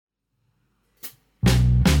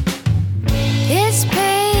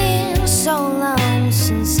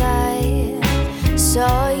outside.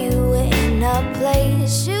 Saw you in a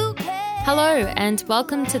place you can't. Hello and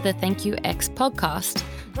welcome to the Thank You X podcast.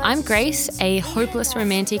 I'm Grace, a hopeless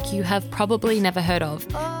romantic you have probably never heard of.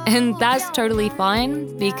 And that's totally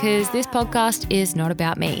fine because this podcast is not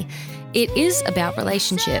about me. It is about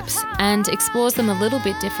relationships and explores them a little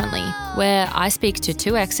bit differently, where I speak to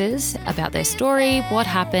two exes about their story, what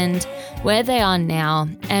happened, where they are now,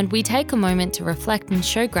 and we take a moment to reflect and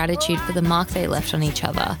show gratitude for the mark they left on each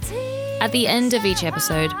other. At the end of each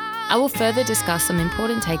episode, I will further discuss some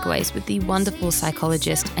important takeaways with the wonderful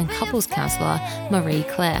psychologist and couples counsellor, Marie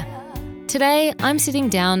Claire. Today, I'm sitting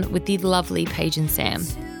down with the lovely Paige and Sam,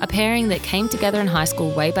 a pairing that came together in high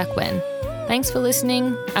school way back when. Thanks for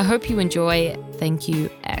listening. I hope you enjoy Thank You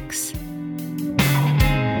X.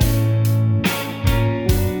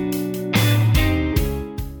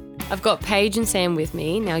 I've got Paige and Sam with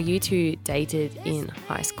me. Now, you two dated in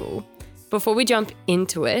high school. Before we jump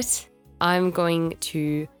into it, I'm going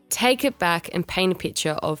to take it back and paint a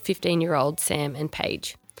picture of 15-year-old Sam and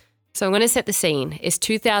Paige. So I'm going to set the scene. It's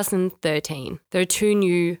 2013. There are two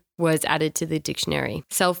new words added to the dictionary,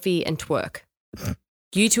 selfie and twerk.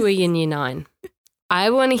 You two are in year 9. I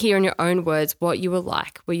want to hear in your own words what you were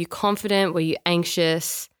like. Were you confident? Were you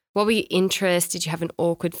anxious? What were your interests? Did you have an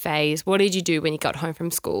awkward phase? What did you do when you got home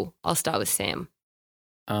from school? I'll start with Sam.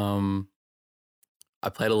 I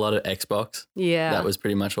played a lot of Xbox. Yeah. That was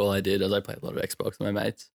pretty much all I did, as I played a lot of Xbox with my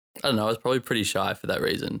mates. I don't know, I was probably pretty shy for that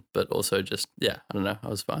reason, but also just, I don't know, I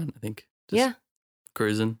was fine, I think. Just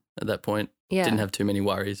cruising at that point. Yeah. Didn't have too many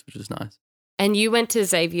worries, which was nice. And you went to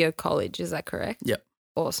Xavier College, is that correct? Yep.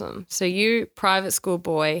 Awesome. So you, private school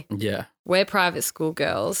boy. Yeah. We're private school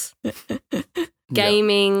girls.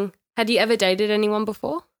 Gaming. Yep. Had you ever dated anyone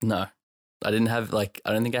before? No. I didn't have, I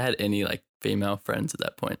don't think I had any, female friends at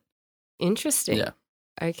that point. Interesting. Yeah.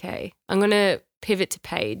 Okay. I'm going to pivot to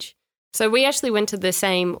Paige. So we actually went to the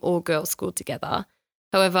same all-girls school together.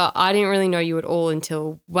 However, I didn't really know you at all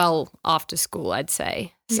until well after school, I'd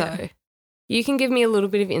say. So you can give me a little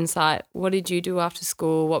bit of insight. What did you do after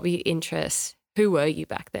school? What were your interests? Who were you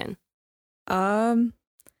back then? I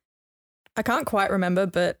can't quite remember,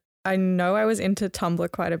 but I know I was into Tumblr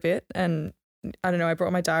quite a bit, and I don't know, I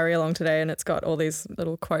brought my diary along today and it's got all these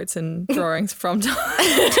little quotes and drawings from Tumblr.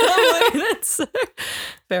 It's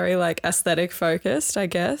very aesthetic focused, I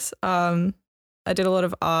guess. I did a lot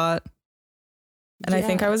of art, and I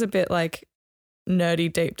think I was a bit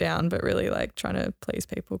nerdy deep down, but really trying to please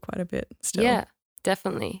people quite a bit still. Yeah,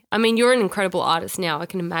 definitely. I mean, you're an incredible artist now. I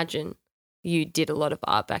can imagine you did a lot of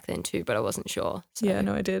art back then too, but I wasn't sure. So. Yeah,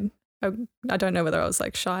 no, I did. I don't know whether I was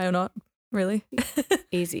shy or not, really.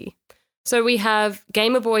 Easy. So we have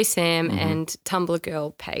Gamer Boy Sam and Tumblr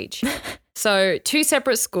Girl Paige. So two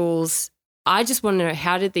separate schools. I just want to know,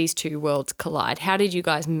 how did these two worlds collide? How did you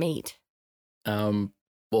guys meet? Well,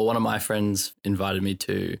 one of my friends invited me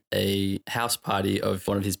to a house party of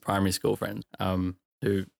one of his primary school friends,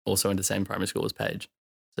 who also went to the same primary school as Paige.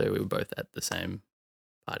 So we were both at the same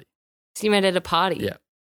party. So you met at a party? Yeah.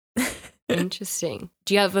 Interesting.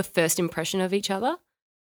 Do you have a first impression of each other?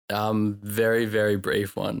 Very, very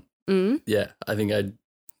brief one. Mm? Yeah, I think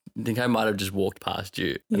I might have just walked past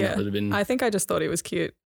you. And that would have been... I think I just thought he was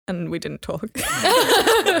cute and we didn't talk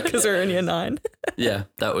because we were in year 9. Yeah,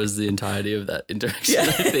 that was the entirety of that interaction,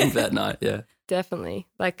 I think, that night, yeah. Definitely.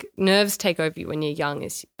 Nerves take over you when you're young.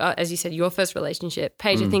 As you said, your first relationship.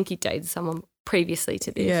 Paige, I think you dated someone previously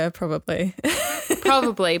to this. Yeah, probably.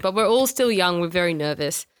 Probably, but we're all still young. We're very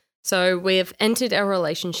nervous. So we've entered our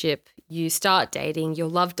relationship. You start dating. You're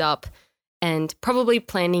loved up and probably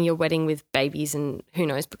planning your wedding with babies and who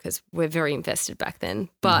knows, because we're very invested back then.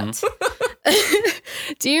 But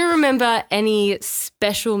do you remember any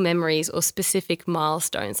special memories or specific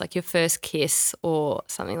milestones, like your first kiss or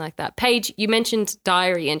something like that? Paige, you mentioned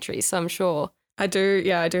diary entries, so I'm sure. I do.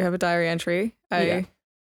 Yeah, I do have a diary entry. I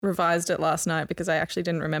revised it last night because I actually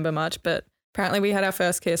didn't remember much, but apparently we had our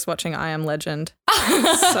first kiss watching I Am Legend.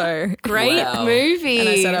 So great movie. And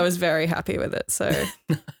I said I was very happy with it. So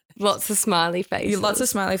lots of smiley faces. Lots of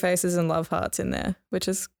smiley faces and love hearts in there, which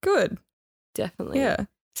is good. Definitely. Yeah.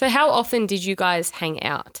 So how often did you guys hang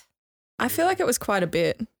out? I feel like it was quite a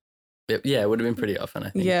bit. Yeah, it would have been pretty often, I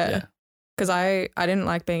think. Yeah. Because I didn't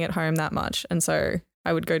like being at home that much. And so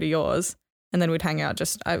I would go to yours and then we'd hang out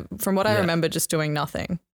from what I remember, just doing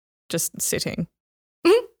nothing, just sitting.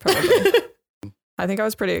 Probably. I think I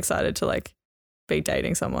was pretty excited to be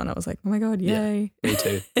dating someone. I was like, oh my God, yay. Yeah, me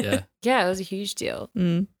too. Yeah. Yeah, it was a huge deal.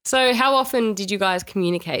 Mm. So how often did you guys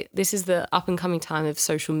communicate? This is the up and coming time of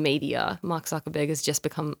social media. Mark Zuckerberg has just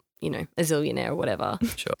become, a zillionaire or whatever.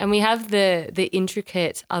 Sure. And we have the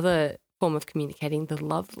intricate other form of communicating, the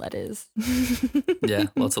love letters. Yeah,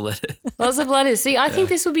 lots of letters. Lots of letters. See, I think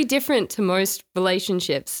this will be different to most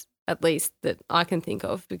relationships, at least that I can think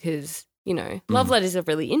of, because, you know, love letters are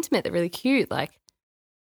really intimate. They're really cute. Like,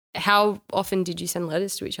 how often did you send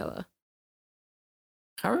letters to each other?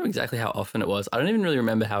 I can't remember exactly how often it was. I don't even really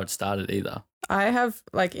remember how it started either. I have,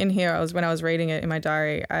 like, in here, when I was reading it in my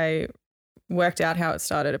diary, I worked out how it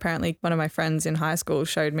started. Apparently, one of my friends in high school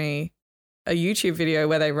showed me a YouTube video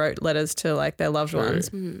where they wrote letters to, like, their loved ones.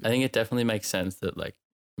 I think it definitely makes sense that, like,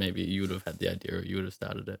 maybe you would have had the idea or you would have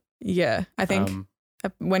started it. Yeah, I think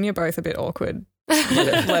when you're both a bit awkward,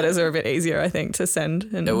 letters are a bit easier, I think, to send.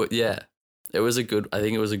 And I think it was a good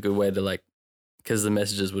way to, like, because the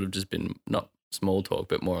messages would have just been not small talk,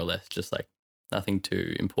 but more or less just like nothing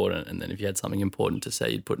too important. And then if you had something important to say,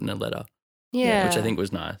 you'd put in a letter. Yeah. Which I think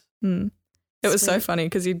was nice. It was so funny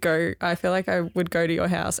because I feel like I would go to your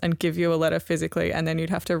house and give you a letter physically and then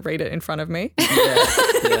you'd have to read it in front of me.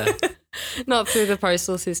 Yeah. Not through the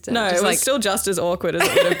postal system. No, just it was still just as awkward as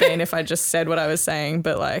it would have been if I just said what I was saying,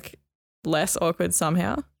 but like less awkward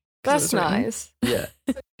somehow. That's nice. Yeah.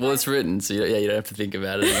 Well, it's written, so you don't have to think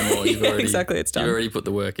about it anymore. You've already, exactly, it's done. You've already put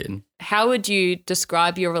the work in. How would you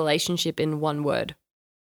describe your relationship in one word?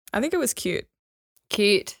 I think it was cute.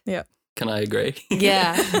 Cute. Yeah. Can I agree?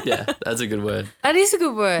 Yeah. Yeah, that's a good word. That is a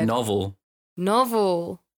good word. Novel.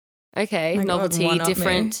 Okay. My God, novelty, one up me.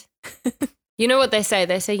 different. You know what they say?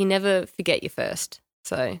 They say you never forget your first.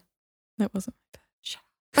 So That wasn't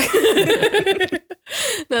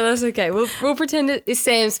no, that's okay. We'll pretend it is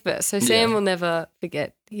Sam's first. So Sam Yeah. will never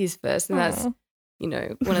forget his first. And that's, Aw. you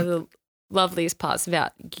know, one of the loveliest parts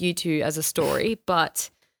about you two as a story. But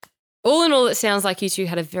all in all, it sounds like you two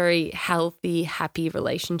had a very healthy, happy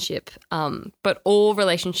relationship. But all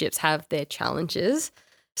relationships have their challenges.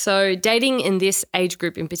 So dating in this age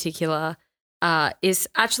group in particular is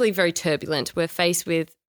actually very turbulent. We're faced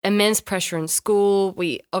with immense pressure in school.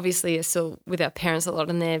 We obviously are still with our parents a lot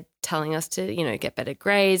and they're telling us to, you know, get better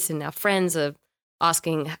grades, and our friends are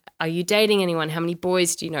asking, are you dating anyone? How many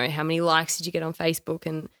boys do you know? How many likes did you get on Facebook?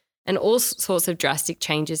 And all sorts of drastic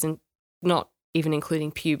changes, and not even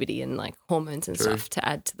including puberty and like hormones and True. stuff to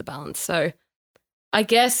add to the balance. So I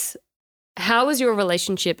guess, how was your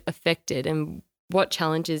relationship affected and what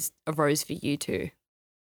challenges arose for you two?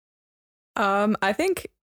 I think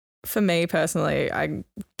for me personally,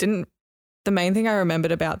 the main thing I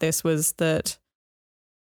remembered about this was that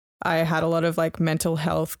I had a lot of like mental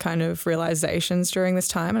health kind of realizations during this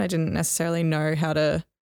time, and I didn't necessarily know how to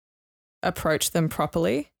approach them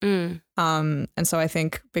properly. And so I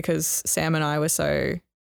think because Sam and I were so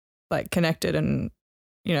like connected and,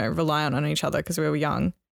 you know, reliant on each other because we were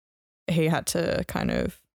young, he had to kind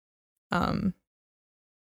of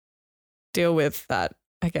deal with that,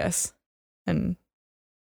 I guess. And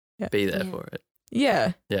Be there Yeah. for it.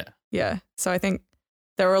 yeah. Yeah. Yeah. So I think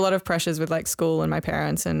there were a lot of pressures with like school and my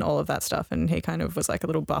parents and all of that stuff. And he kind of was like a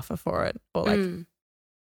little buffer for it, or like a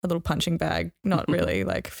little punching bag, not really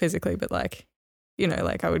like physically, but like, you know,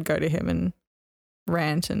 like I would go to him and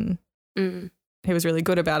rant, and he was really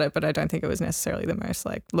good about it. But I don't think it was necessarily the most,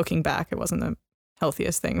 like, looking back, it wasn't the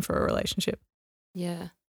healthiest thing for a relationship. Yeah.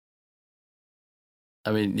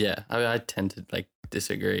 I mean, yeah. I tend to like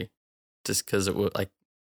disagree, just because it was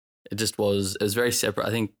it was very separate.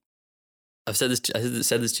 I think I said this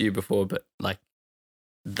to you before, but like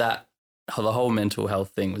the whole mental health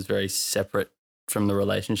thing was very separate from the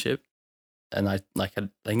relationship, and I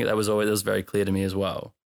think that was very clear to me as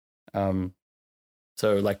well.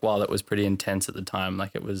 So like while it was pretty intense at the time,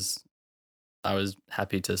 like I was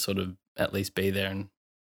happy to sort of at least be there, and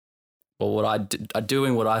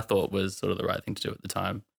doing what I thought was sort of the right thing to do at the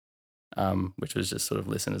time, which was just sort of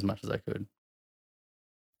listen as much as I could.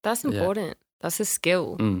 That's important. That's a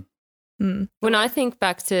skill. Mm. When I think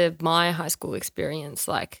back to my high school experience,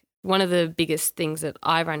 like one of the biggest things that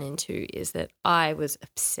I ran into is that I was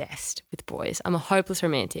obsessed with boys. I'm a hopeless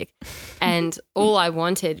romantic, and all I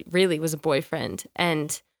wanted really was a boyfriend.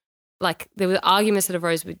 And like there were arguments that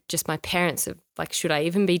arose with just my parents of like, should I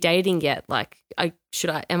even be dating yet? Like,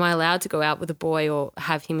 am I allowed to go out with a boy or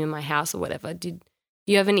have him in my house or whatever? Did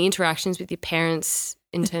you have any interactions with your parents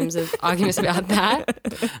in terms of arguments about that?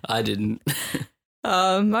 I didn't.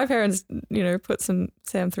 My parents, you know, put Sam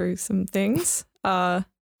through some things. I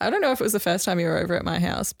don't know if it was the first time you were over at my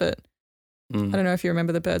house, but I don't know if you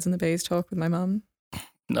remember the birds and the bees talk with my mum.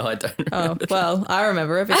 No, I don't Oh, remember. well, I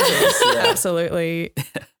remember it because it was Yeah. absolutely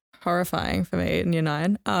horrifying for me in year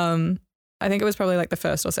 9. I think it was probably like the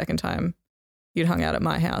first or second time you'd hung out at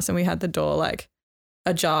my house, and we had the door like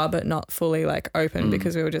ajar but not fully like open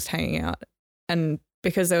because we were just hanging out. And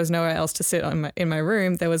because there was nowhere else to sit in my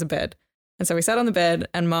room, there was a bed. And so we sat on the bed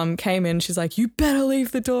and Mum came in. She's like, you better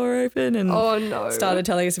leave the door open, and Oh no. started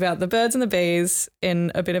telling us about the birds and the bees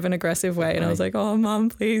in a bit of an aggressive way. And I was like, oh, Mum,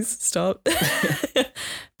 please stop.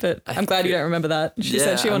 But I'm glad you don't remember that. She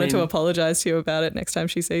said she wanted to apologize to you about it next time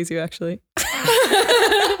she sees you, actually.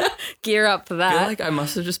 Gear up for I that. feel like I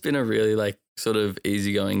must have just been a really like sort of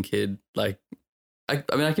easygoing kid. Like, I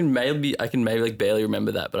mean, I can maybe like barely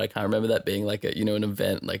remember that, but I can't remember that being like a, you know, an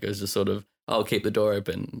event. Like it was just sort of, I'll keep the door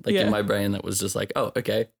open. Like in my brain, that was just like, oh,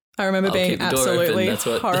 okay. I remember I'll being keep the door open. absolutely That's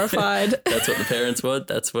what- horrified. That's what the parents want.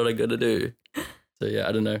 That's what I got to do. So yeah,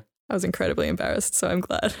 I don't know. I was incredibly embarrassed, so I'm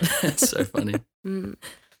glad. It's so funny.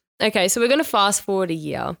 Okay, so we're going to fast forward a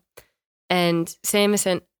year, and Sam has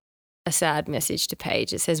sent a sad message to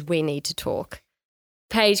Paige. It says, we need to talk.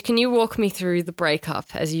 Paige, can you walk me through the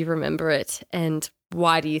breakup as you remember it, and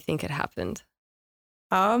why do you think it happened?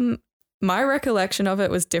 My recollection of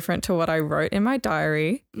it was different to what I wrote in my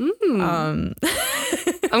diary. I'm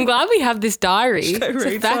glad we have this diary. Should I It's a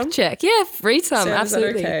read fact some? check. Yeah, read some. Sam, is that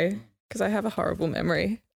Absolutely. okay? Because I have a horrible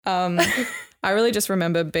memory. I really just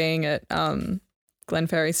remember being at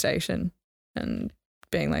Glenferrie Station and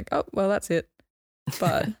being like, oh, well, that's it.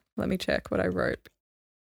 But let me check what I wrote.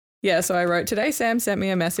 Yeah, so I wrote, today Sam sent me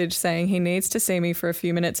a message saying he needs to see me for a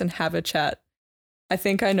few minutes and have a chat. I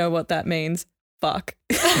think I know what that means. Fuck.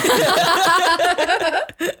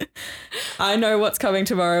 I know what's coming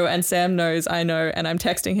tomorrow and Sam knows I know, and I'm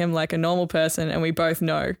texting him like a normal person and we both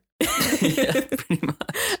know. Yeah, pretty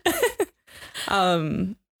much.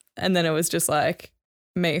 And then it was just like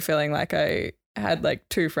me feeling like I had like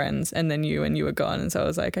two friends and then you, and you were gone. And so I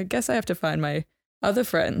was like, I guess I have to find my other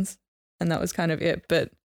friends. And that was kind of it.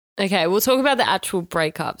 But Okay, we'll talk about the actual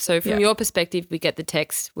breakup. So from Yeah. your perspective, we get the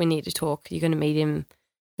text, we need to talk. You're going to meet him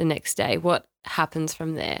the next day. What happens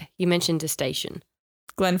from there? You mentioned a station.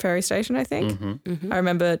 Glenferrie Station, I think. Mm-hmm. I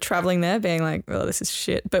remember traveling there being like, well, this is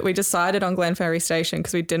shit. But we decided on Glenferrie Station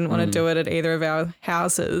because we didn't want to do it at either of our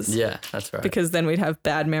houses. Yeah, that's right. Because then we'd have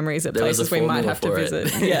bad memories at There was a places we might formula have to for it.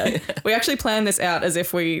 visit. Yeah. We actually planned this out as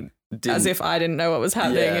if I didn't know what was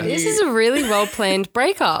happening. Yeah. And This you- is a really well planned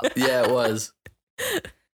breakup. Yeah, it was.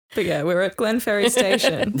 But yeah, we were at Glenferrie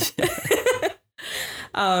Station.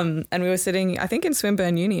 And we were sitting, I think, in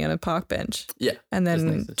Swinburne Uni on a park bench. Yeah. And Just then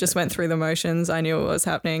next to the just station. went through the motions. I knew what was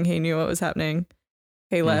happening. He knew what was happening.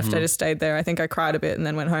 He left. I just stayed there. I think I cried a bit and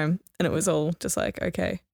then went home. And it was all just like,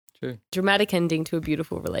 okay. Dramatic ending to a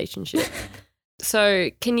beautiful relationship. So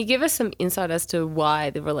can you give us some insight as to why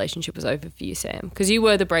the relationship was over for you, Sam? Because you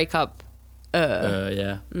were the breakup.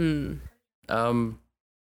 Yeah.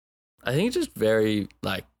 I think it's just very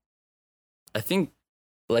like,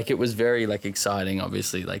 it was very like exciting,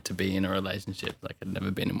 obviously, like to be in a relationship. Like I'd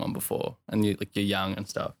never been in one before, and you're young and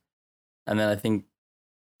stuff. And then I think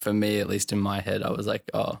for me, at least in my head, I was like,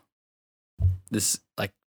 oh, this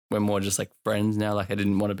like we're more just like friends now. Like I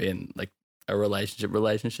didn't want to be in like a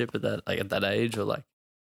relationship at that age, or like,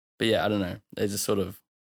 but yeah, I don't know. It just sort of,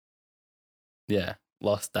 yeah,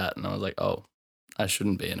 lost that, and I was like, oh, I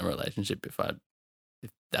shouldn't be in a relationship if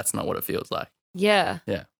that's not what it feels like. Yeah.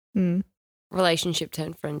 Mm. Relationship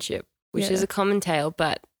turned friendship, which Yeah. is a common tale.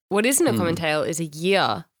 But what isn't a common tale is a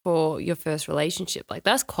year for your first relationship. Like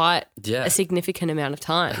that's quite Yeah, a significant amount of it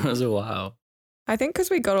time. was a while. I think because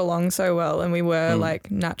we got along so well and we were like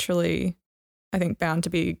naturally, I think, bound to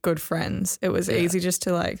be good friends. It was Yeah. easy just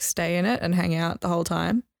to like stay in it and hang out the whole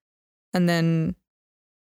time. And then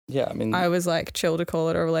Yeah, I mean, I was like chill to call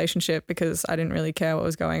it a relationship because I didn't really care what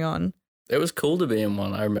was going on. it was cool to be in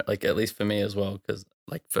one. I remember, like, at least for me as well, because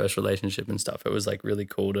like first relationship and stuff, it was like really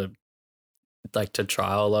cool to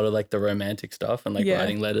try a lot of like the romantic stuff and like Yeah.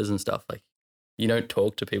 writing letters and stuff. Like you don't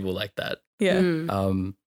talk to people like that. Yeah.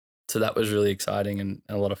 Mm. So that was really exciting and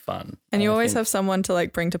a lot of fun. And you I always think- have someone to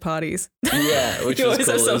like bring to parties. Yeah, which you was always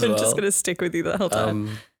cool have as someone well. just going to stick with you the whole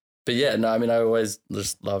time. But yeah, no, I mean, I always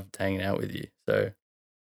just loved hanging out with you. So,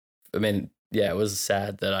 I mean, yeah, it was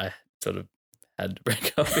sad that I sort of had to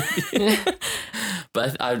break up with you.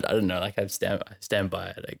 But I don't know, like I stand by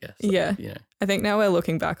it, I guess. Like, Yeah. You know, I think now we're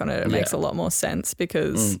looking back on it, it makes a Yeah. lot more sense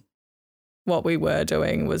because what we were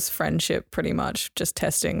doing was friendship pretty much, just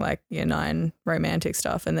testing like year 9 romantic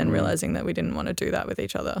stuff and then realizing that we didn't want to do that with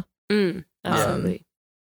each other. Mm, absolutely.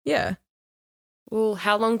 Yeah. Well,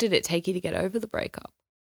 how long did it take you to get over the breakup,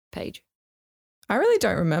 Paige? I really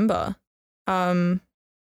don't remember.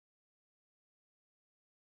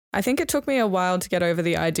 I think it took me a while to get over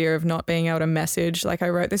the idea of not being able to message. Like I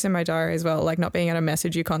wrote this in my diary as well, like not being able to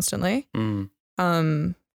message you constantly,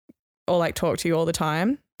 or like talk to you all the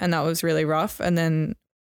time. And that was really rough. And then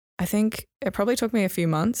I think it probably took me a few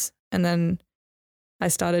months. And then I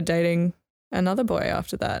started dating another boy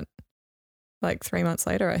after that. like 3 months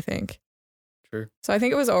later, I think. True. So I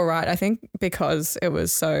think it was all right. I think because it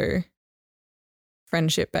was so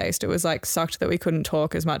friendship based, it was like sucked that we couldn't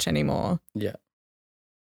talk as much anymore. Yeah.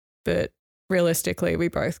 But realistically, we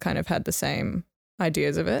both kind of had the same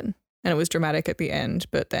ideas of it. And it was dramatic at the end,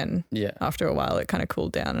 but then Yeah. after a while it kind of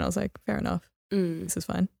cooled down and I was like, fair enough. This is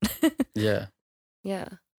fine. Yeah. Yeah.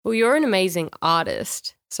 Well, you're an amazing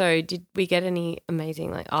artist. So did we get any amazing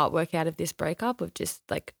like artwork out of this breakup of just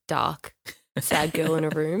like dark, sad girl in a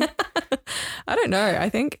room? I don't know. I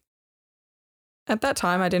think at that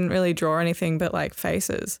time I didn't really draw anything but like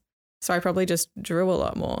faces. So I probably just drew a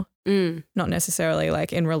lot more. Not necessarily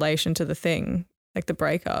like in relation to the thing, like the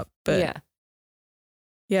breakup. But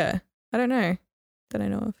yeah, I don't know that I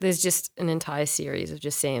know of. There's just an entire series of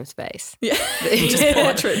just Sam's face. Yeah. Just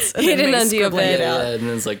portraits. And Hidden then me under your scribbling bed. it Yeah, out. and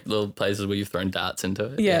there's like little places where you've thrown darts into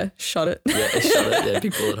it. Yeah, shot it. Yeah, shot it. Yeah,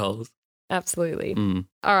 big bullet holes. Absolutely. Mm.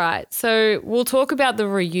 All right. So we'll talk about the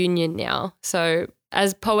reunion now. So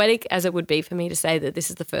as poetic as it would be for me to say that this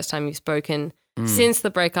is the first time you've spoken since the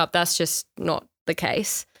breakup, that's just not the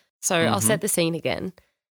case. So I'll set the scene again.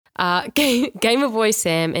 Gamer Boy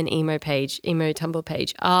Sam and Emo Tumblr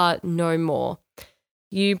Page are no more.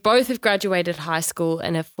 You both have graduated high school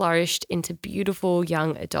and have flourished into beautiful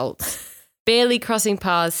young adults, barely crossing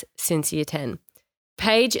paths since year 10.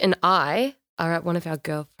 Paige and I are at one of our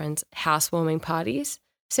girlfriends' housewarming parties.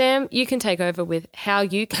 Sam, you can take over with how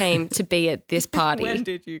you came to be at this party. When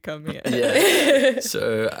did you come here? Yeah.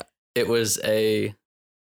 So it was a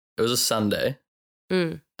Sunday.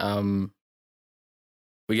 We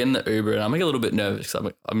get in the Uber and I'm like a little bit nervous.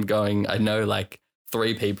 I'm going. I know like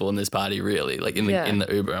 3 people in this party really. Like in the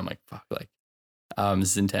Uber, I'm like fuck. Like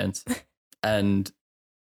this is intense. And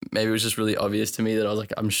maybe it was just really obvious to me that I was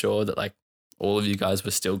like, I'm sure that like all of you guys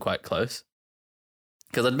were still quite close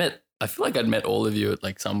because I feel like I'd met all of you at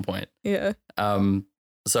like some point. Yeah.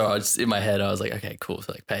 So I just in my head I was like, okay, cool.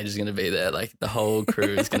 So like Paige is gonna be there. Like the whole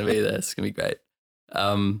crew is gonna be there. It's gonna be great.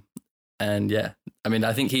 And yeah, I mean,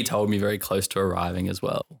 I think he told me very close to arriving as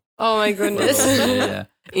well. Oh my goodness. Yeah.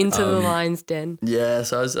 Into the lion's den. Yeah.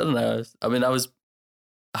 So I don't know. I'm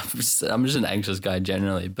just an anxious guy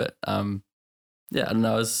generally, but yeah, I don't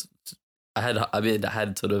know. I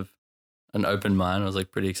had sort of an open mind. I was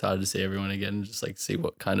like pretty excited to see everyone again and just like see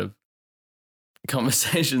what kind of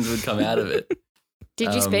conversations would come out of it.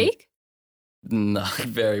 Did you speak? No,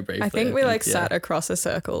 very briefly. I think we sat across a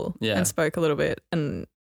circle and spoke a little bit. And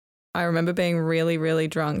I remember being really, really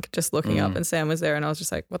drunk, just looking up and Sam was there and I was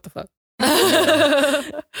just like, what the fuck?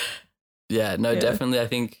 Yeah, no, definitely. I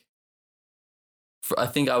think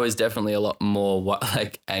I was definitely a lot more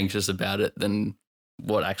anxious about it than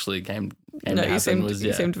what actually came to happen.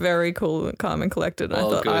 You seemed very cool, calm and collected. And I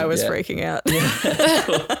thought I was freaking out.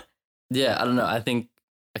 Yeah, I don't know. I think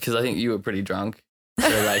you were pretty drunk. So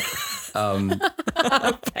like,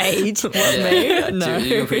 Paige, what me? No,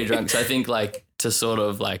 you were pretty drunk. So I think like to sort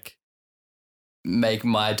of like make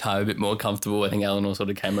my time a bit more comfortable, I think Eleanor sort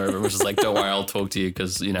of came over and was just like, "Don't worry, I'll talk to you,"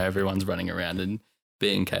 because you know everyone's running around and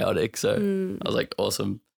being chaotic. So I was like,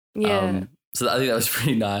 "Awesome." Yeah. So I think that was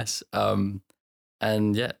pretty nice.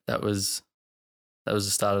 And yeah, that was the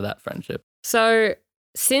start of that friendship. So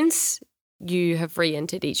since you have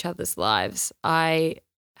re-entered each other's lives, I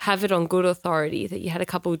have it on good authority that you had a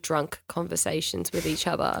couple drunk conversations with each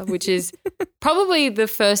other, which is probably the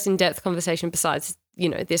first in-depth conversation besides, you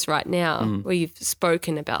know, this right now, where you've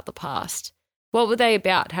spoken about the past. What were they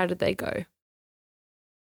about? How did they go?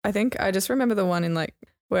 I think I just remember the one in like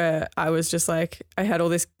where I was just like, I had all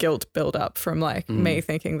this guilt build up from like me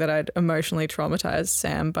thinking that I'd emotionally traumatized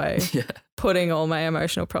Sam by putting all my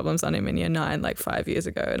emotional problems on him in year 9, like 5 years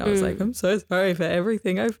ago. And I was like, I'm so sorry for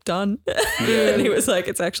everything I've done. And he was like,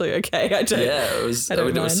 it's actually okay. It was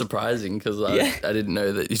surprising because I didn't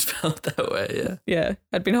know that you felt that way. Yeah. Yeah.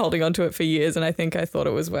 I'd been holding on to it for years and I think I thought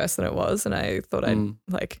it was worse than it was. And I thought I'd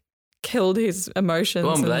like killed his emotions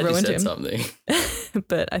I'm and glad ruined you said him. something.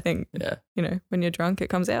 But I think, you know, when you're drunk, it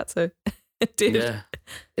comes out. So it did. Yeah.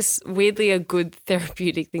 It's weirdly a good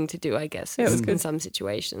therapeutic thing to do, I guess, it was in some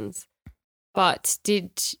situations. But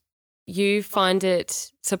did you find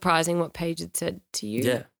it surprising what Paige had said to you?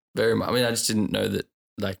 Yeah, very much. I mean, I just didn't know that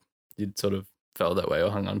like you'd sort of felt that way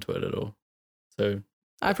or hung on to it at all. So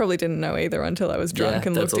I probably didn't know either until I was drunk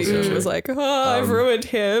and looked at you and true. was like, I've ruined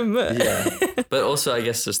him. Yeah. But also I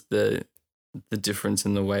guess just the difference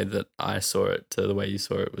in the way that I saw it to the way you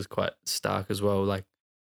saw it was quite stark as well. Like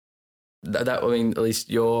that I mean, at least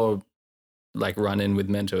your like run-in with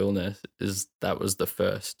mental illness that was the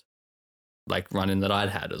first like run-in that I'd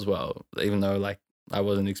had as well. Even though like I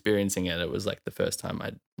wasn't experiencing it, it was like the first time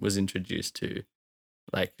I was introduced to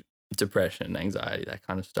like depression, anxiety, that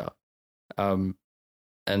kind of stuff.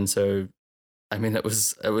 And so, I mean, it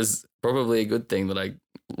was probably a good thing that I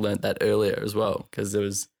learned that earlier as well, because there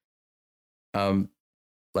was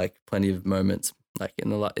like plenty of moments like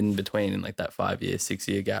in between, in like that 5-year,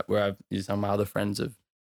 6-year gap, where some of my other friends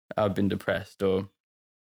have been depressed, or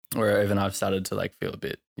even I've started to like feel a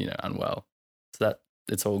bit, unwell. So that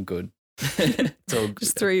it's all good. It's all good.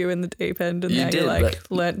 Just threw you in the deep end, and You now did, you're like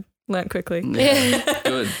learnt quickly.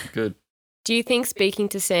 Yeah. Good. Do you think speaking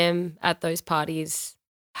to Sam at those parties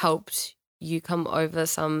helped you come over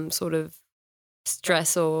some sort of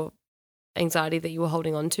stress or anxiety that you were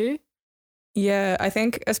holding on to? Yeah, I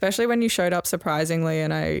think especially when you showed up surprisingly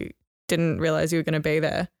and I didn't realize you were going to be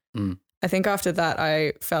there. I think after that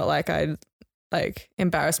I felt like I'd like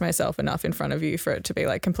embarrassed myself enough in front of you for it to be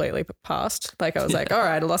like completely past. Like I was like, all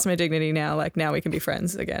right, I lost my dignity now. Like now we can be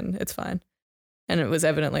friends again. It's fine. And it was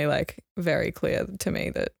evidently like very clear to me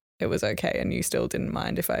that it was okay, and you still didn't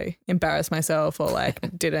mind if I embarrassed myself or like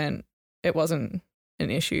it wasn't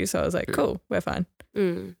an issue. So I was like, cool, we're fine.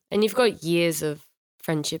 And you've got years of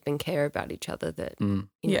friendship and care about each other that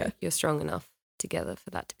you're strong enough together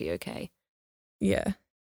for that to be okay. Yeah.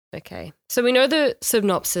 Okay. So we know the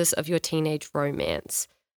synopsis of your teenage romance.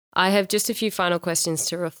 I have just a few final questions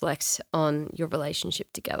to reflect on your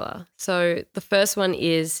relationship together. So the first one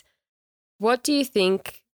is, what do you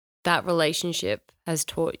think that relationship has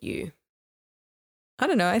taught you? I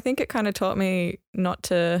don't know. I think it kind of taught me not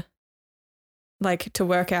to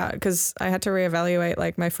work out, because I had to reevaluate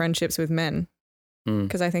like my friendships with men,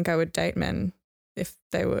 because I think I would date men if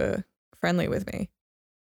they were friendly with me,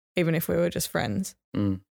 even if we were just friends.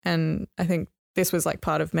 And I think this was like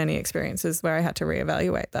part of many experiences where I had to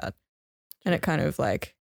reevaluate that. And it kind of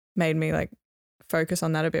like made me like focus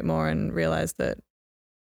on that a bit more and realize that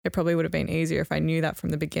it probably would have been easier if I knew that from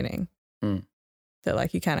the beginning, that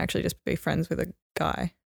like you can actually just be friends with a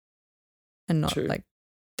guy and not like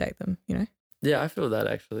date them, Yeah, I feel that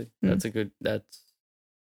actually. That's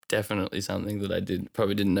definitely something that I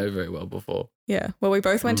probably didn't know very well before. Yeah. Well, we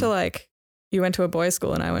both went to like, you went to a boys'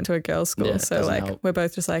 school and I went to a girls' school. Yeah, so like help. we're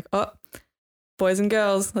both just like, oh, boys and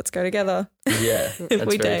girls, let's go together. Yeah, that's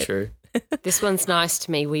We very date. true. This one's nice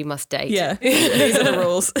to me. We must date. Yeah. These are the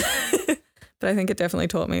rules. But I think it definitely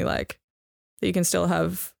taught me like that you can still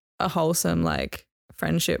have a wholesome like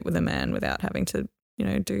friendship with a man without having to,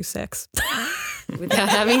 do sex. Without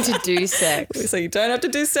having to do sex. So you don't have to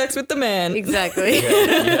do sex with the man. Exactly. Yeah,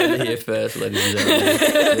 you heard it here first, ladies and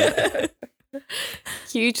gentlemen. Yeah.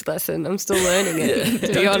 Huge lesson. I'm still learning it, Yeah. to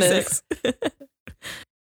be Don't do honest. sex.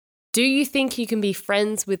 Do you think you can be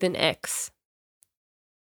friends with an ex?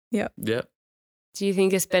 Yep. Do you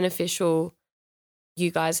think it's beneficial,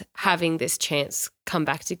 you guys having this chance come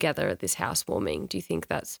back together at this housewarming? Do you think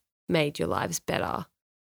that's made your lives better?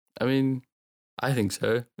 I mean, I think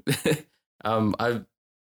so.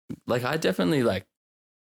 I definitely like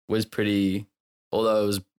was pretty, although it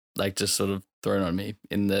was like just sort of thrown on me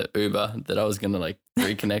in the Uber that I was going to like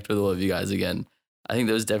reconnect with all of you guys again. I think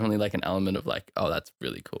there was definitely like an element of like, oh, that's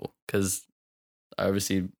really cool, because I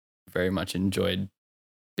obviously very much enjoyed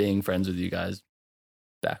being friends with you guys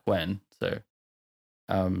back when. So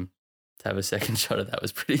to have a second shot at that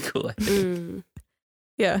was pretty cool, I think.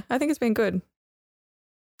 Yeah, I think it's been good.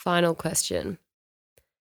 Final question.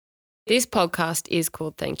 This podcast is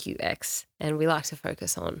called Thank You X, and we like to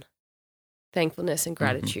focus on thankfulness and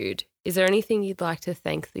gratitude. Is there anything you'd like to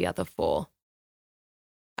thank the other for?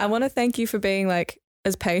 I want to thank you for being like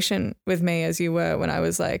as patient with me as you were when I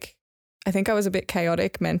was like, I think I was a bit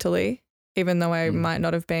chaotic mentally, even though I might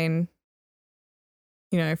not have been,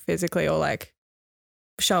 physically or like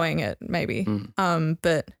showing it maybe.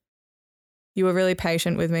 But you were really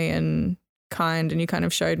patient with me and kind, and you kind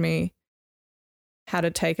of showed me how to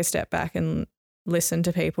take a step back and listen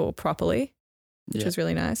to people properly, which was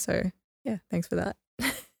really nice. So yeah, thanks for that.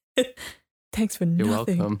 Thanks for You're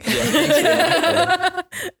nothing. welcome. Yeah, thanks for that.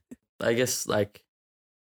 I guess like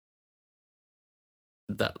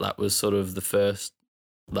that was sort of the first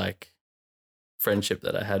like friendship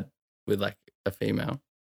that I had with like a female,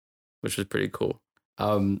 which was pretty cool.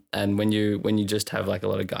 And when you just have like a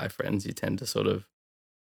lot of guy friends, you tend to sort of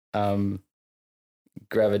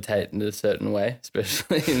gravitate in a certain way,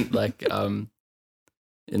 especially in like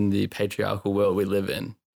in the patriarchal world we live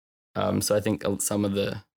in. So I think some of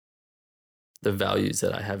the values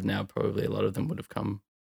that I have now, probably a lot of them would have come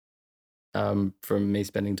from me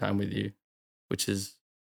spending time with you, which is,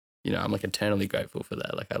 I'm like eternally grateful for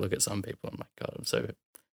that. Like I look at some people, I'm like, God,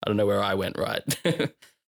 I don't know where I went right.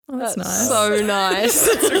 Oh, that's nice. So nice.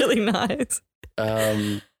 That's really nice.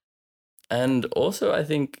 And also I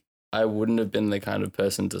think I wouldn't have been the kind of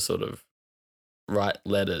person to sort of write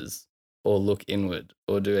letters or look inward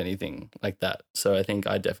or do anything like that. So I think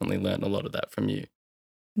I definitely learned a lot of that from you.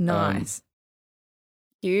 Nice.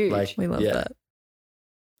 Huge. Like, We love yeah. that.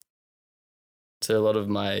 So a lot of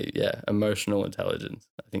my emotional intelligence,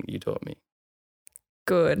 I think you taught me.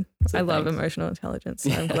 Good. So I love thanks. emotional intelligence.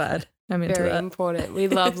 So I'm glad I'm into Very that. important. We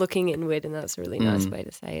love looking inward, and that's a really nice way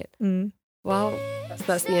to say it. Mm. Well,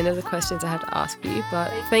 that's the end of the questions I have to ask you.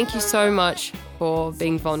 But thank you so much for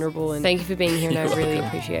being vulnerable, and thank you for being here. And I really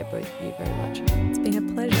appreciate both of you very much. It's been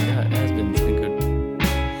a pleasure. Yeah, it has been. It's been good.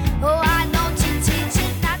 Oh, I know you teach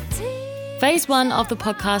it not to. Phase 1 of the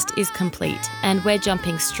podcast is complete, and we're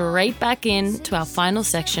jumping straight back in to our final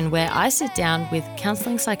section where I sit down with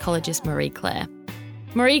counselling psychologist Marie Claire.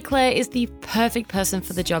 Marie Claire is the perfect person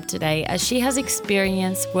for the job today, as she has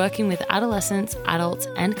experience working with adolescents, adults,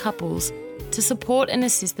 and couples to support and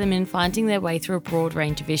assist them in finding their way through a broad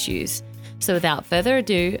range of issues. So without further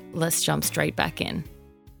ado, let's jump straight back in.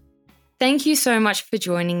 Thank you so much for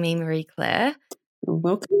joining me, Marie Claire. You're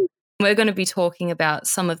welcome. We're going to be talking about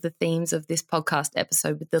some of the themes of this podcast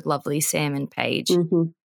episode with the lovely Sam and Paige. Mm-hmm.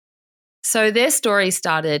 So their story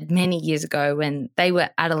started many years ago when they were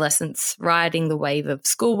adolescents riding the wave of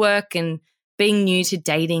schoolwork and being new to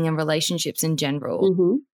dating and relationships in general.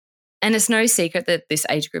 Mm-hmm. And it's no secret that this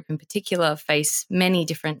age group in particular face many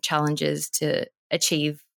different challenges to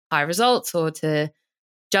achieve high results or to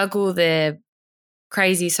juggle their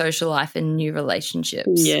crazy social life and new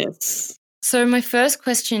relationships. Yes. So my first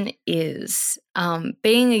question is,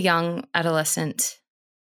 being a young adolescent,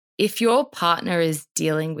 if your partner is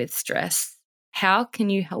dealing with stress, how can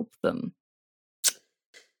you help them?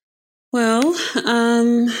 Well,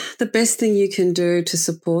 the best thing you can do to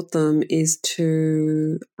support them is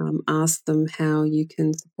to ask them how you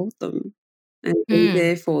can support them and be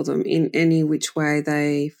there for them in any which way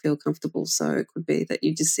they feel comfortable. So it could be that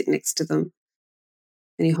you just sit next to them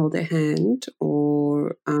and you hold their hand,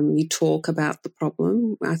 or you talk about the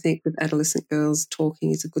problem. I think with adolescent girls,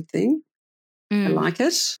 talking is a good thing. I like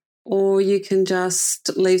it. Or you can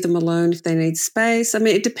just leave them alone if they need space. I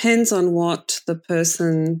mean, it depends on what the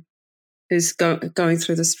person who's going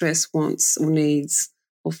through the stress wants or needs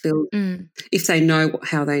or feels, if they know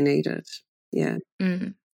how they need it. Yeah.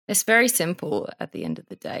 It's very simple at the end of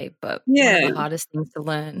the day, but one of the hardest things to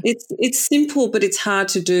learn. It's simple, but it's hard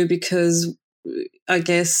to do because I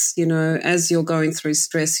guess, you know, as you're going through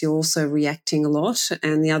stress, you're also reacting a lot,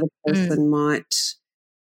 and the other person might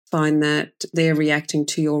find that they're reacting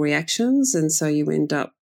to your reactions, and so you end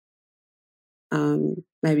up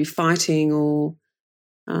maybe fighting or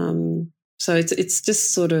so it's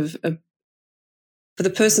just sort of for the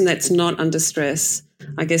person that's not under stress,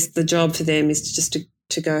 I guess the job for them is just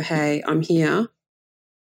to go, hey, I'm here.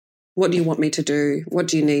 What do you want me to do? What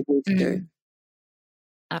do you need me to do?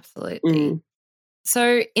 Absolutely.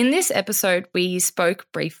 So in this episode, we spoke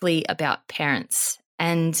briefly about parents,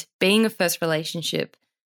 and being a first relationship,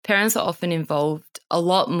 parents are often involved a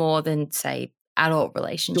lot more than, say, adult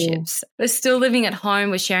relationships. We're still living at home,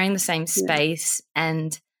 we're sharing the same space,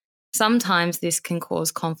 and sometimes this can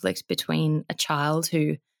cause conflict between a child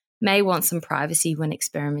who may want some privacy when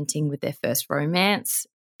experimenting with their first romance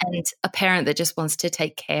and a parent that just wants to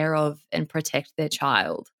take care of and protect their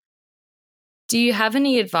child. Do you have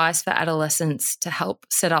any advice for adolescents to help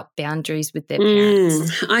set up boundaries with their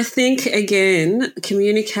parents? I think, again,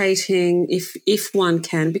 communicating if one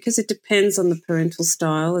can, because it depends on the parental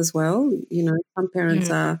style as well. You know, some parents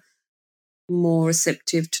are more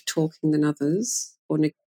receptive to talking than others or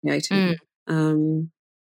negotiating.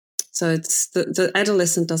 So it's the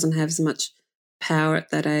adolescent doesn't have as much power at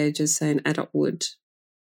that age as, say, an adult would.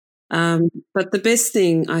 But the best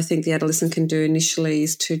thing I think the adolescent can do initially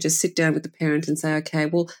is to just sit down with the parent and say, okay,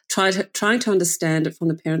 well, trying to understand it from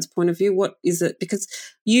the parent's point of view. What is it? Because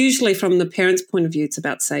usually from the parent's point of view, it's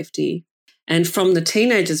about safety. And from the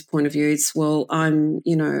teenager's point of view, it's, well, I'm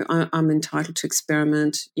entitled to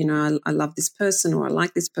experiment. You know, I love this person, or I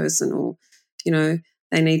like this person, or, you know,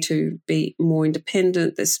 they need to be more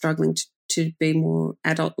independent. They're struggling to be more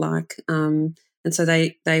adult-like. And so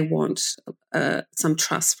they want some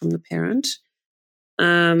trust from the parent.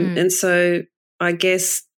 And so I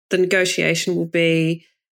guess the negotiation will be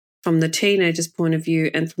from the teenager's point of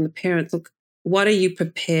view and from the parent, look, what are you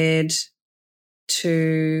prepared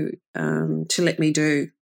to let me do?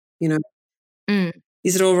 You know,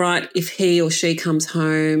 is it all right if he or she comes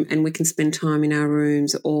home and we can spend time in our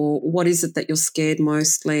rooms, or what is it that you're scared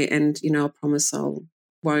mostly? And, you know, I promise I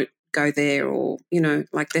won't go there, or, you know,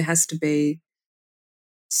 like there has to be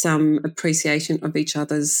some appreciation of each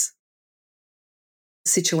other's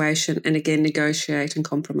situation and again negotiate and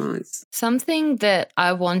compromise. Something that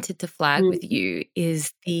I wanted to flag with you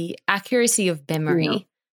is the accuracy of memory. Yeah.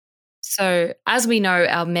 So as we know,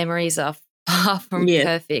 our memories are far from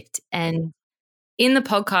perfect. And in the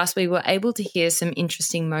podcast, we were able to hear some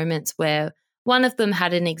interesting moments where one of them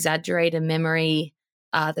had an exaggerated memory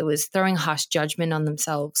that was throwing harsh judgment on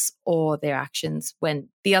themselves or their actions when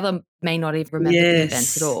the other may not even remember the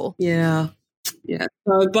event at all. Yeah. Yeah.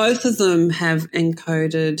 So both of them have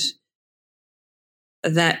encoded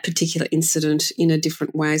that particular incident in a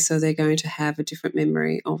different way, so they're going to have a different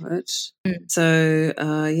memory of it. So,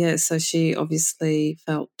 so she obviously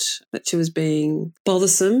felt that she was being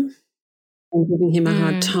bothersome and giving him a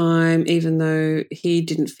hard time, even though he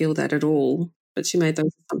didn't feel that at all. But she made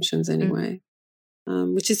those assumptions anyway,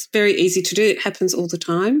 which is very easy to do. It happens all the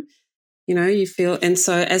time. You know, you feel, and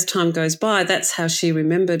so as time goes by, that's how she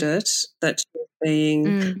remembered it, that she was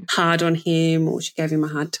being hard on him or she gave him a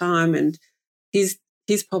hard time, and he's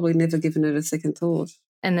probably never given it a second thought.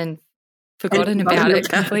 And then forgotten about it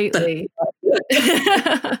completely.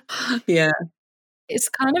 Yeah. It's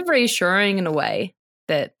kind of reassuring in a way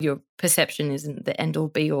that your perception isn't the end all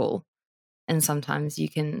be all. And sometimes you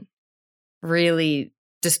can really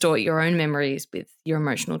distort your own memories with your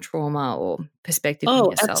emotional trauma or perspective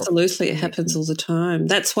on yourself. Oh, absolutely. It happens all the time.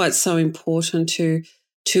 That's why it's so important to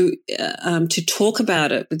talk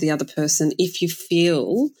about it with the other person if you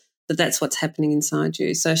feel that that's what's happening inside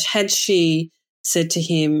you. So had she said to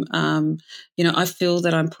him, I feel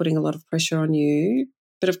that I'm putting a lot of pressure on you,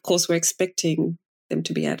 but of course we're expecting them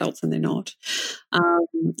to be adults and they're not.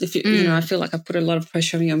 I feel like I put a lot of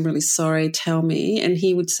pressure on you. I'm really sorry. Tell me. And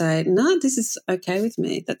he would say, no, this is okay with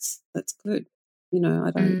me. That's good.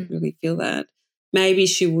 I don't really feel that. Maybe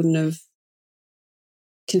she wouldn't have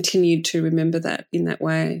continued to remember that in that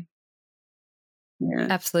way. Yeah.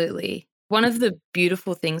 Absolutely. One of the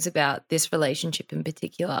beautiful things about this relationship in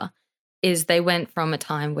particular is they went from a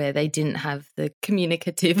time where they didn't have the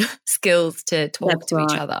communicative skills to talk to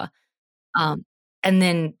each other. And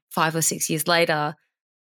then 5 or 6 years later,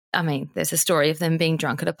 I mean, there's a story of them being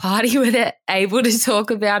drunk at a party where they're able to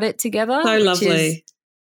talk about it together. So lovely.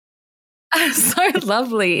 So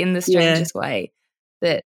lovely in the strangest way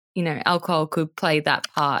that, alcohol could play that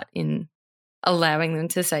part in allowing them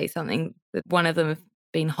to say something that one of them have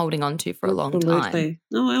been holding on to for a long time.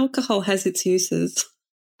 No, alcohol has its uses.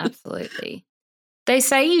 Absolutely. They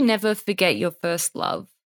say you never forget your first love.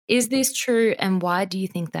 Is this true, and why do you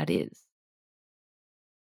think that is?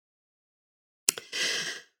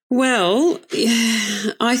 Well,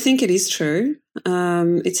 I think it is true.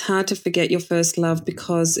 It's hard to forget your first love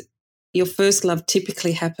because your first love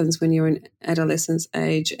typically happens when you're in adolescence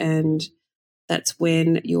age, and that's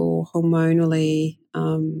when you're hormonally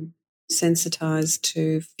sensitized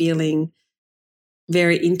to feeling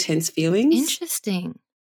very intense feelings. Interesting.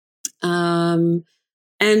 And,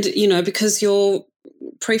 because your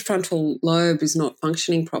prefrontal lobe is not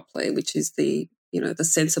functioning properly, which is the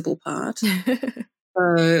sensible part.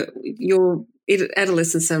 So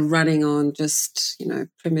adolescents are running on just,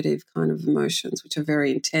 primitive kind of emotions, which are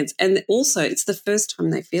very intense. And also it's the first time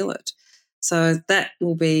they feel it. So that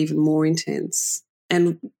will be even more intense.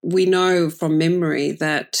 And we know from memory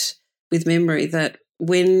that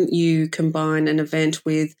when you combine an event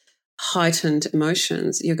with heightened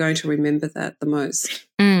emotions, you're going to remember that the most.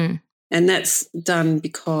 And that's done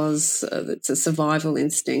because it's a survival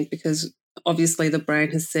instinct, because obviously the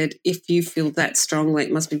brain has said if you feel that strongly,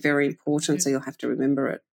 it must be very important, so you'll have to remember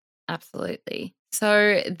it. Absolutely.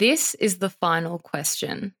 So this is the final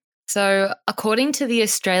question. So according to the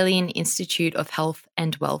Australian Institute of Health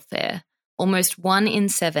and Welfare, almost 1 in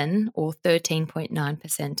 7 or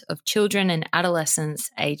 13.9% of children and adolescents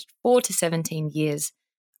aged 4 to 17 years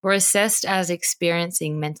were assessed as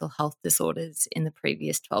experiencing mental health disorders in the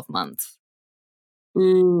previous 12 months.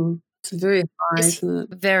 It's very high, isn't it?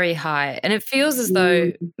 Very high. And it feels as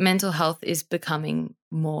though mental health is becoming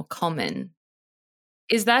more common.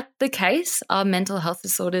 Is that the case? Are mental health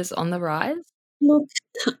disorders on the rise? Look,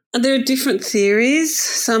 there are different theories.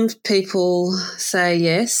 Some people say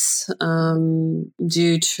yes,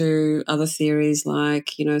 due to other theories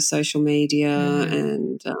like, social media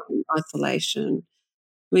and isolation.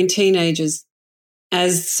 I mean, teenagers,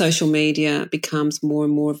 as social media becomes more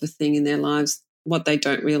and more of a thing in their lives, what they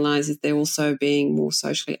don't realise is they're also being more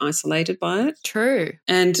socially isolated by it. True.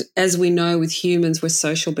 And as we know with humans, we're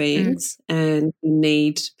social beings and we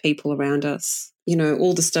need people around us.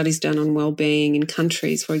 All the studies done on well-being in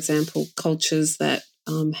countries, for example, cultures that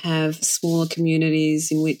have smaller communities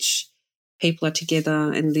in which people are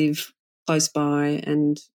together and live close by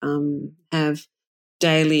and have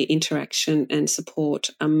daily interaction and support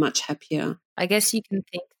are much happier. I guess you can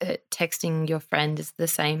think that texting your friend is the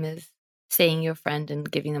same as seeing your friend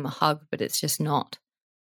and giving them a hug, but it's just not.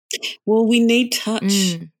 Well, we need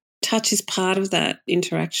touch. Touch is part of that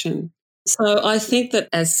interaction. So I think that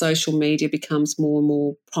as social media becomes more and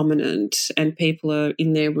more prominent and people are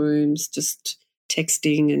in their rooms just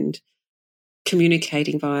texting and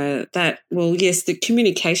communicating via that, well, yes, the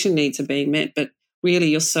communication needs are being met, but really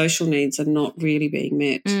your social needs are not really being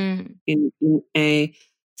met in a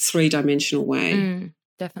three-dimensional way.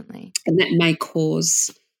 Definitely. And that may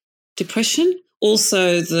cause depression.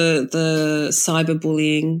 Also the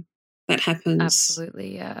cyberbullying that happens.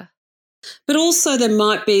 Absolutely, yeah. But also there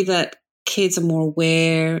might be that kids are more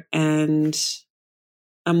aware and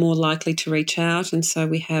are more likely to reach out, and so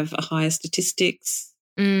we have a higher statistics.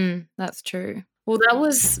 That's true. Well, that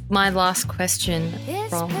was my last question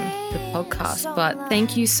from the podcast, but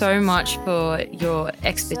thank you so much for your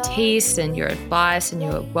expertise and your advice and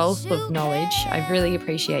your wealth of knowledge. I really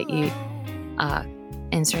appreciate you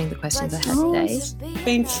answering the questions I had today. It's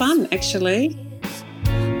been fun, actually.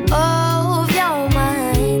 Of your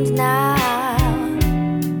mind now.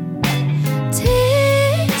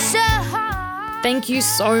 Thank you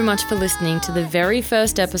so much for listening to the very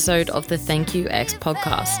first episode of the Thank You X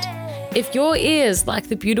podcast. If your ears like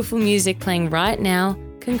the beautiful music playing right now,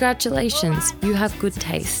 congratulations, you have good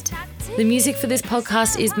taste. The music for this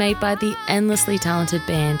podcast is made by the endlessly talented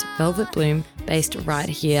band Velvet Bloom, based right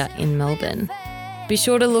here in Melbourne. Be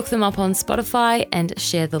sure to look them up on Spotify and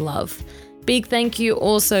share the love. Big thank you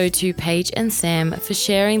also to Paige and Sam for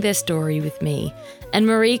sharing their story with me, and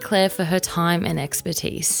Marie Claire for her time and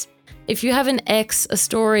expertise. If you have an ex, a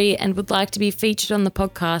story, and would like to be featured on the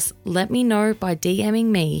podcast, let me know by DMing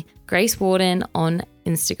me, Grace Warden, on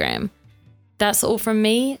Instagram. That's all from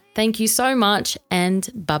me. Thank you so much, and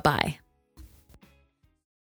bye-bye.